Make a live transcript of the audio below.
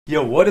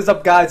Yo, what is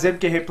up guys?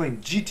 MK here playing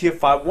GTA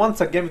 5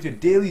 once again with your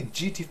daily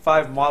GTA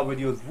 5 mod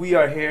videos. We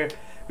are here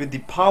with the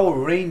Power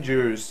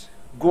Rangers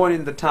going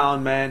in the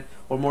town, man,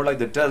 or more like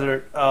the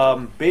desert.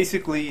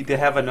 Basically they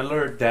have an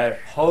alert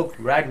that Hulk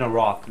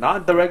Ragnarok,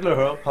 not the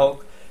regular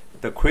Hulk,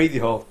 the crazy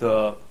Hulk,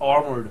 the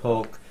armored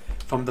Hulk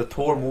from the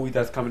Thor movie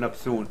that's coming up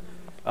soon.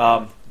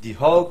 The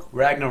Hulk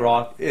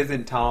Ragnarok is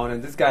in town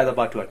and this guy's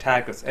about to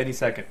attack us any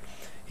second.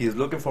 He's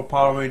looking for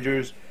Power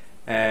Rangers.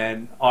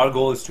 And our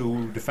goal is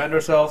to defend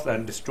ourselves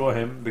and destroy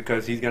him,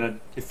 because he's gonna,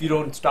 if you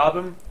don't stop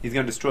him, he's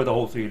gonna destroy the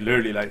whole city.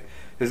 Literally, like,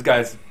 this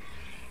guy's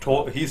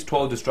he's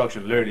total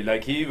destruction. Literally,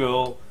 like, he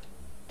will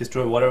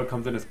destroy whatever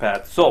comes in his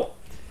path. So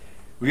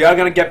we are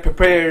gonna get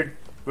prepared.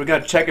 We're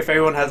gonna check if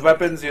everyone has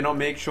weapons, you know,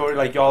 make sure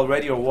like y'all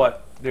ready or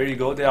what. There you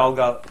go, they all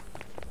got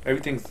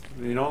everything's,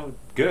 you know,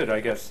 good, I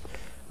guess.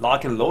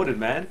 Lock and loaded,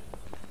 man.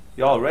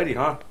 Y'all ready,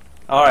 huh?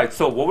 Alright,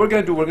 so what we're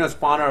gonna do, we're gonna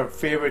spawn our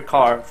favorite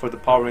car for the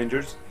Power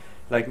Rangers,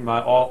 like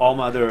all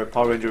my other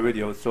Power Ranger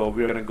videos. So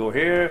we're gonna go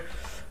here,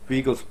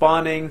 vehicle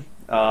spawning,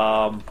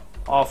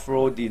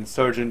 off-road, the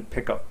Insurgent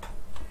pickup.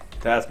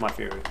 That's my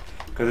favorite,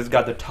 because it's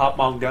got the top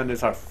mount gun.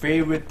 It's our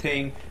favorite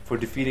thing for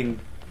defeating,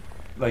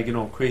 like, you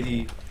know,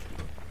 crazy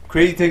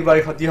things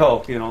like the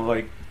Hulk, you know,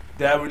 like,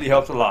 that really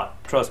helps a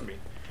lot, trust me.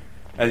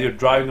 As you're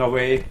driving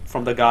away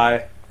from the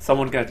guy,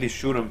 someone can at least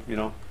shoot him, you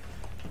know.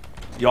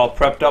 Y'all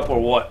prepped up or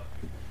what?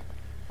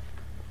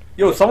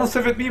 Yo, someone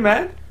sit with me,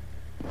 man.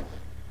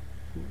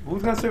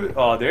 Who's gonna sit with?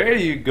 Oh, there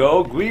you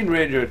go, Green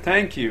Ranger.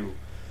 Thank you.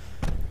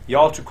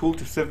 Y'all too cool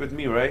to sit with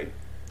me, right?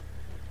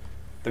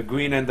 The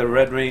Green and the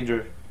Red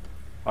Ranger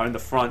are in the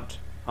front.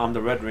 I'm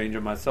the Red Ranger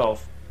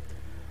myself.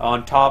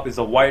 On top is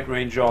a White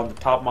Ranger on the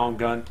top mount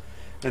gun.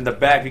 In the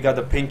back we got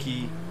the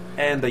Pinky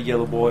and the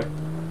Yellow Boy,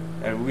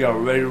 and we are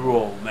ready to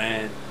roll,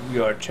 man. We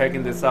are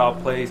checking this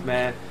out place,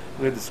 man.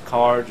 Look at this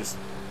car, just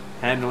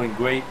handling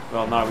great.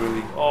 Well, not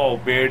really. Oh,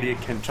 barely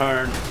it can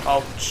turn.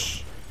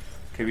 Ouch.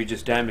 Okay, we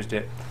just damaged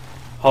it.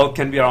 Hulk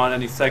can be around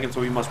any second, so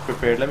we must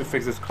prepare. Let me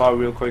fix this car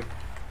real quick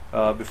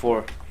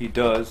before he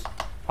does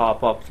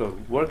pop up. So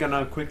we're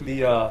gonna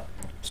quickly,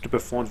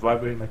 stupid phone's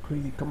vibrating like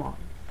crazy, come on.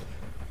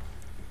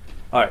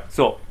 Alright,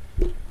 so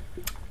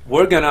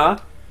we're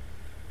gonna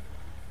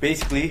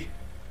basically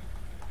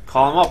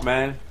call him up,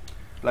 man.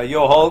 Like,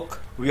 yo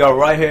Hulk, we are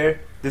right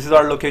here. This is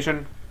our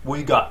location. What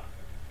you got?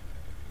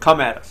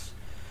 Come at us.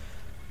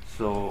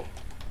 So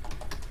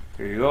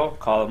here you go,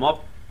 call him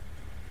up.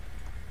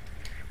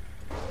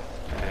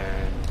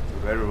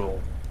 Ready to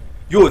roll.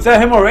 Yo, is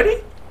that him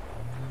already?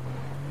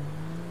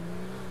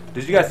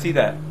 Did you guys see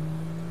that?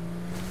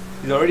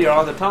 He's already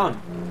around the town.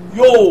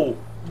 Yo!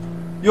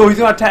 Yo, he's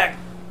gonna attack!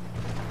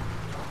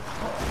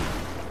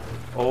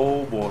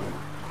 Oh boy.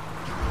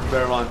 You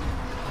better run.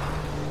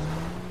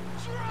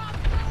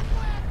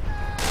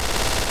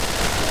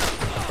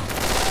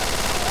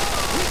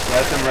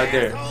 That's him right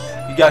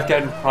there. You guys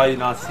can probably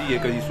not see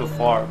it because he's so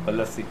far, but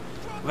let's see.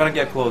 We're gonna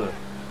get closer.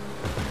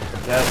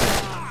 That's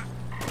him.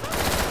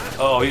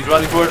 Oh, he's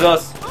running towards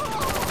us.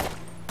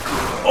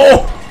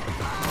 Oh!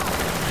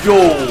 Yo!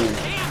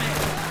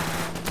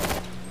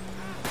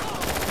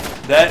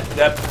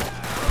 That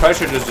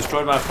pressure just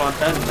destroyed my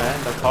front end,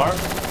 man. The car.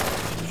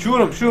 Shoot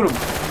him, shoot him.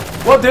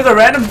 What? There's a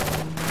random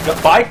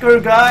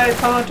biker guy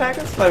trying to attack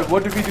us? Like,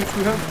 what did we do to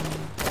him?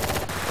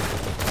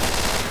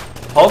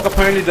 Hulk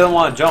apparently doesn't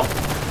want to jump.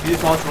 He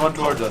just wants to run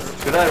towards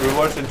us. Should I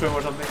reverse into him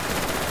or something?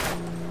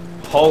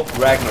 Hulk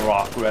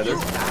Ragnarok, rather.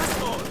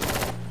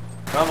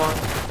 Come on.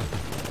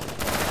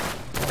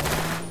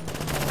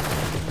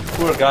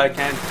 Poor guy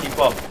can't keep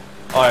up.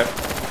 Alright.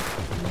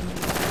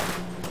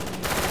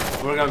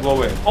 We're gonna go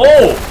away.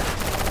 Oh!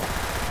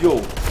 Yo.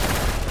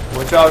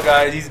 Watch out,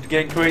 guys. He's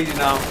getting crazy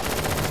now.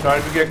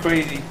 Starting to get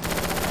crazy.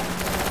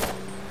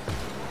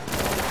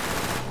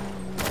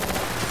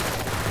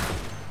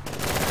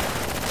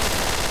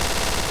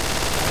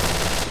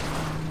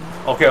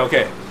 Okay,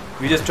 okay.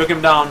 We just took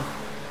him down.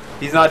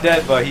 He's not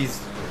dead, but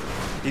he's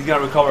gonna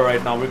recover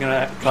right now. We're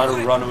gonna try to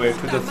run away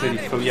to the city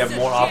so we have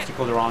more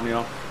obstacles around, you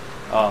know.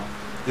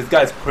 This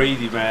guy's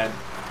crazy, man.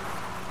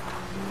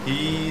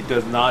 He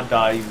does not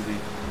die easily.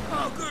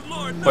 Oh, good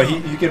Lord, no. But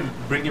you can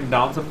bring him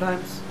down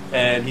sometimes,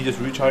 and he just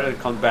recharges and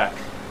comes back.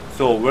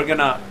 So we're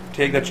gonna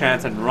take the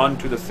chance and run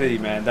to the city,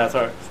 man. That's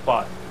our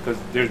spot, because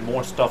there's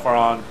more stuff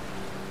around,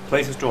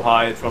 places to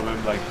hide from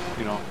him, like,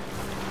 you know.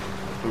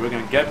 So we're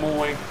gonna get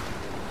moving.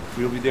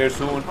 We'll be there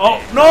soon.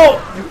 Oh no,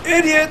 you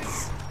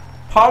idiots!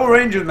 Power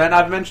Rangers, man.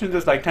 I've mentioned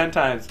this like 10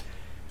 times.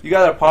 You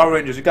guys are Power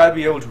Rangers. You gotta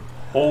be able to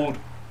hold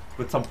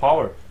with some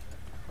power.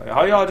 Like,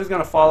 how y'all just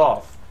gonna fall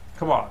off?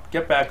 Come on,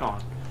 get back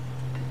on.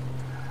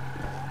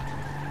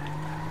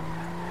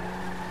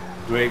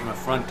 Great, my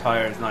front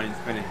tire is not even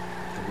spinning.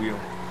 The wheel.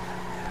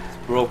 It's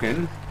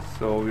broken.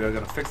 So we are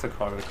gonna fix the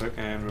car real quick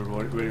and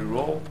we're ready to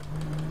roll.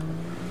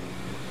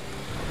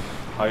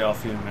 How y'all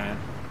feeling, man?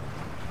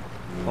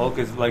 Hulk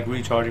is like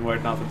recharging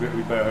right now, so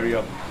we better hurry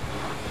up.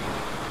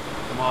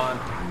 Come on.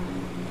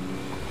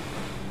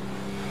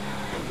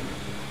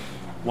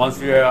 Once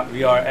we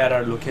are at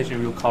our location,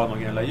 we'll call him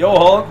again. Like, yo,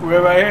 Hulk,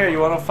 we're right here. You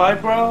wanna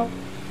fight, bro?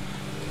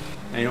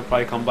 And he'll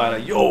probably come by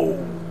like, yo!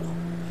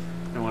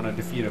 I want to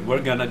defeat him.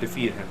 We're gonna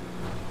defeat him.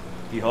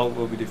 The Hulk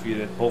will be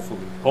defeated,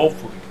 hopefully.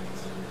 Hopefully.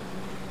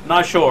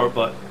 Not sure,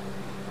 but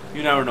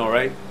you never know,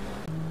 right?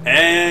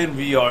 And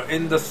we are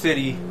in the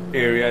city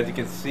area, as you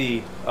can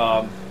see.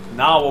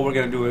 Now what we're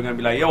gonna do, we're gonna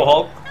be like, yo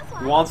Hulk,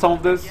 you want some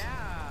of this?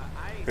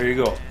 Here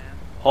you go.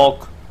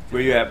 Hulk,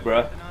 where you at,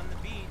 bruh?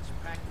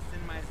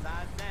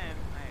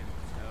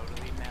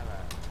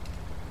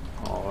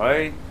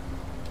 Alright.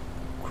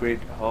 Create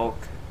Hulk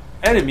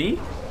enemy.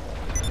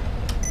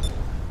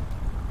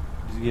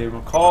 Just give him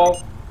a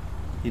call.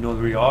 He knows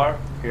where we are,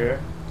 here.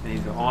 And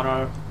he's on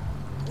our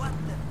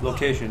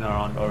location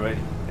around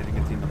already, as you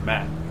can see in the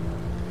map.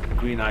 The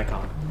green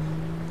icon.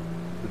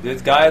 So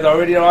this guy is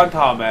already on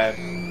top, man.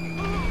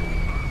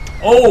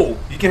 Oh!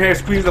 You can hear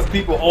screams of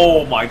people.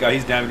 Oh my god,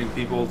 he's damaging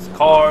people's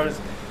cars,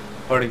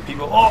 hurting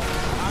people. Oh!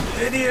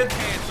 Idiot!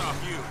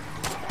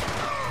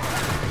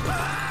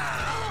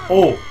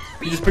 Oh!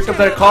 He just picked up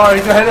that car.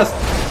 He's gonna hit us.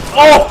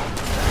 Oh!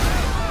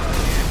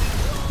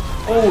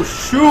 Oh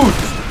shoot!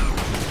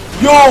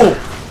 Yo!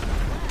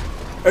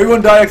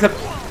 Everyone died except...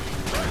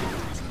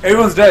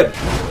 Everyone's dead.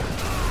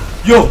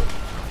 Yo!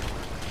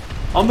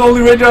 I'm the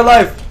only ranger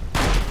alive.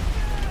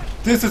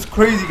 This is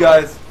crazy,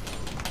 guys.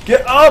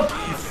 Get up,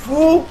 you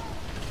fool!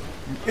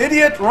 You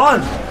idiot!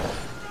 Run!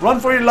 Run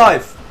for your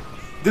life.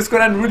 This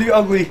could end really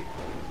ugly.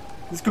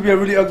 This could be a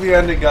really ugly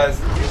ending, guys.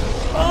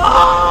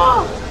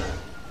 Ah!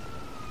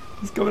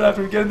 He's coming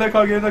after me. Get in that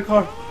car. Get in that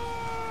car.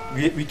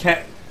 We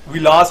can't. We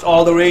lost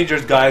all the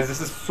rangers, guys. This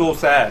is so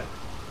sad.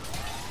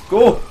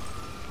 Go.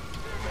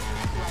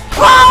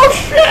 Oh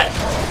shit!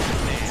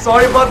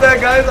 Sorry about that,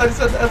 guys. I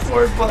said the S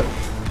word, but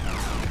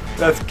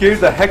that scared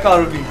the heck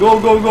out of me. Go,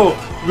 go, go.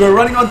 We are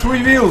running on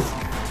 3 wheels.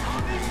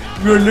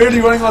 We are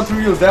literally running on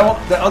 3 wheels.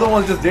 That other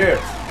one's just there.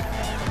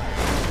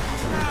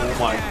 Oh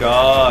my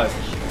god.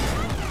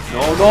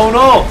 No, no,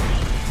 no.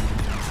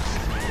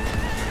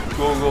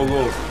 Go, go,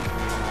 go.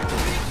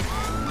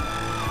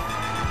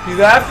 He's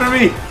after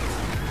me.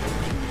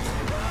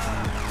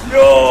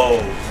 Yo.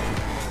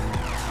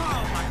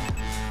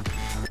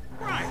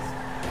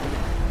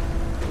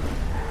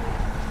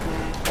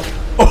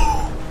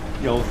 Oh,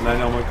 he almost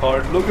landed on my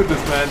car. Look at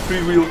this, man.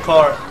 3-wheel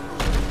car.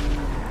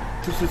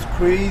 This is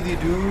crazy,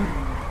 dude.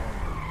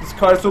 This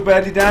car is so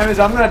badly damaged.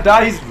 I'm gonna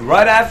die. He's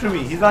right after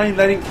me. He's not even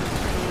letting.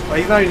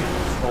 He's not even.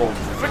 Oh,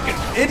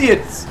 freaking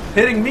idiots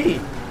hitting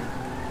me.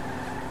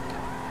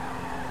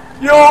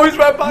 Yo, he's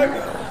right by me.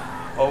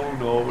 Oh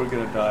no, we're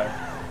gonna die.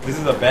 This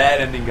is a bad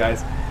ending,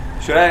 guys.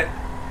 Should I?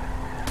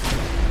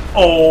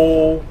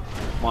 Oh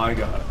my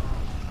god.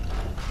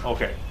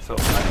 Okay, so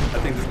I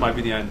think this might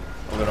be the end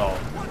of it all.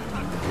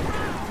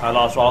 I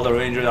lost all the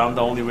rangers. I'm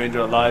the only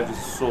ranger alive. This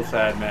is so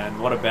sad, man.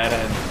 What a bad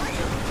end.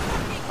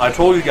 I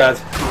told you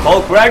guys,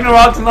 Hulk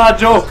Ragnarok's not a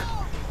joke.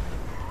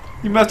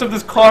 He messed up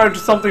this car into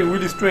something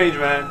really strange,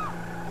 man.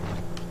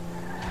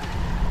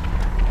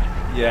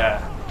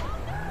 Yeah.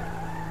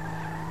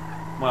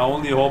 My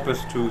only hope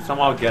is to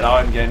somehow get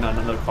out and get in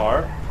another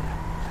car.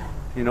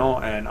 You know,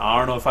 and I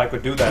don't know if I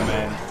could do that,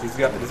 man. He's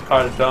got this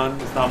car is done,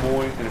 it's not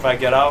moving, and if I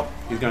get out,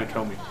 he's gonna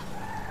kill me.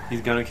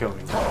 He's gonna kill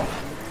me.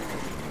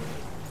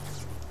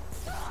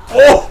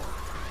 Oh!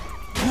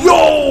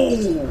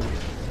 Yo!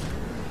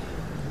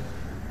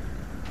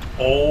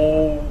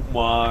 Oh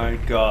my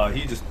god,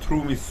 he just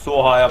threw me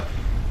so high up.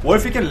 What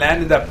if he can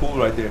land in that pool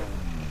right there?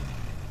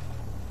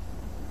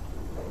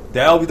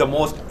 That'll be the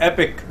most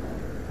epic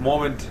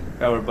moment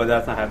ever, but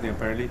that's not happening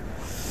apparently.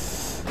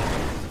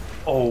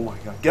 Oh my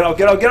god. Get out,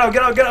 get out, get out,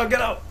 get out, get out,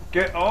 get out!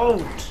 Get out!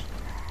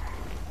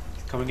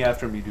 He's coming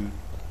after me, dude.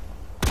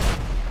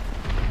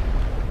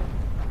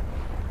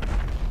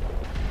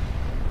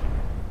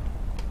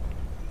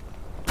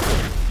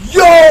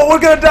 Yo! We're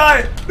gonna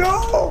die!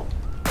 No!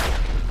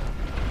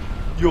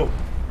 Yo!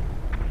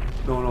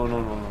 No, no,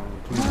 no, no, no,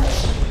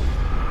 please.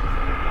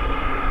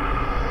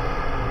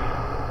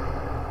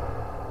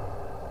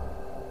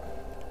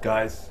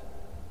 Guys,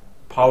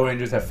 Power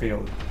Rangers have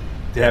failed.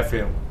 They have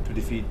failed to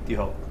defeat the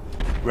Hulk.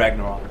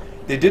 Ragnarok.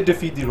 They did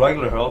defeat the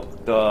regular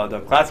Hulk,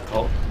 the classic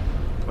Hulk,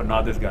 but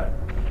not this guy.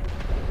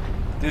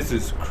 This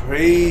is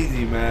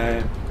crazy,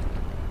 man.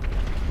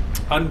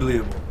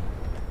 Unbelievable.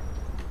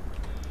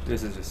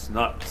 This is just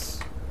nuts.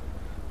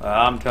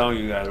 I'm telling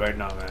you guys right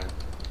now, man.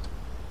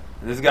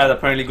 And this guy's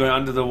apparently going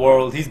under the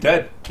world. He's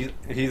dead.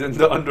 He's in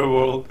the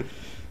underworld.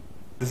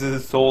 This is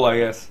his soul, I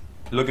guess.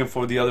 Looking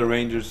for the other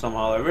Rangers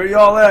somehow. Like, where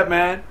y'all at,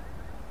 man?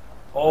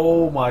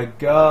 Oh my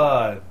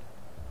god.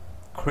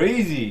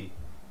 Crazy.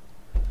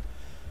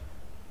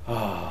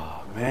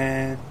 Oh,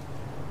 man.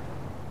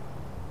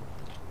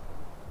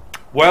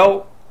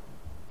 Well,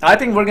 I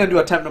think we're going to do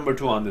attempt number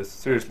 2 on this.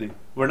 Seriously.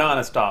 We're not going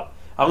to stop.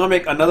 I'm going to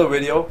make another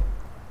video.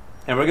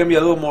 And we're going to be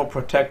a little more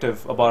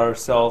protective about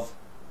ourselves,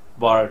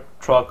 about our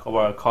truck,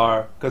 about our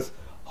car. Because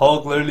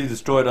Hulk literally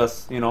destroyed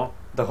us, you know.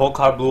 The whole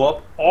car blew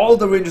up. All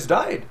the Rangers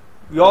died.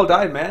 We all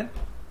died, man.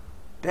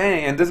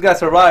 Dang, and this guy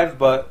survived,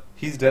 but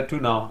he's dead too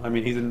now. I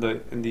mean, he's in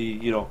the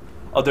you know,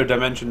 other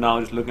dimension now,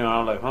 just looking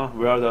around like, huh,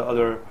 where are the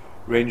other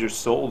Rangers'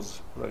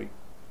 souls? Like,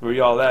 Where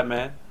y'all at,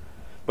 man?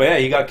 But yeah,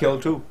 he got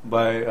killed too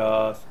by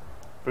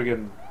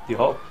friggin' the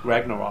Hulk,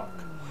 Ragnarok.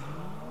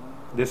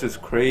 This is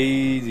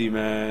crazy,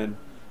 man.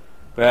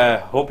 But yeah,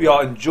 hope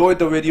y'all enjoyed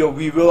the video.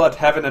 We will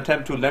have an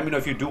attempt 2. Let me know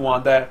if you do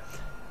want that.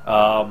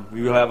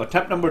 We will have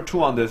attempt number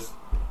 2 on this,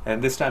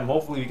 and this time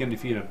hopefully we can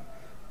defeat him.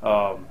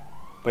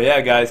 But yeah,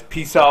 guys,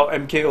 peace out.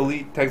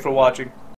 MkElite, thanks for watching.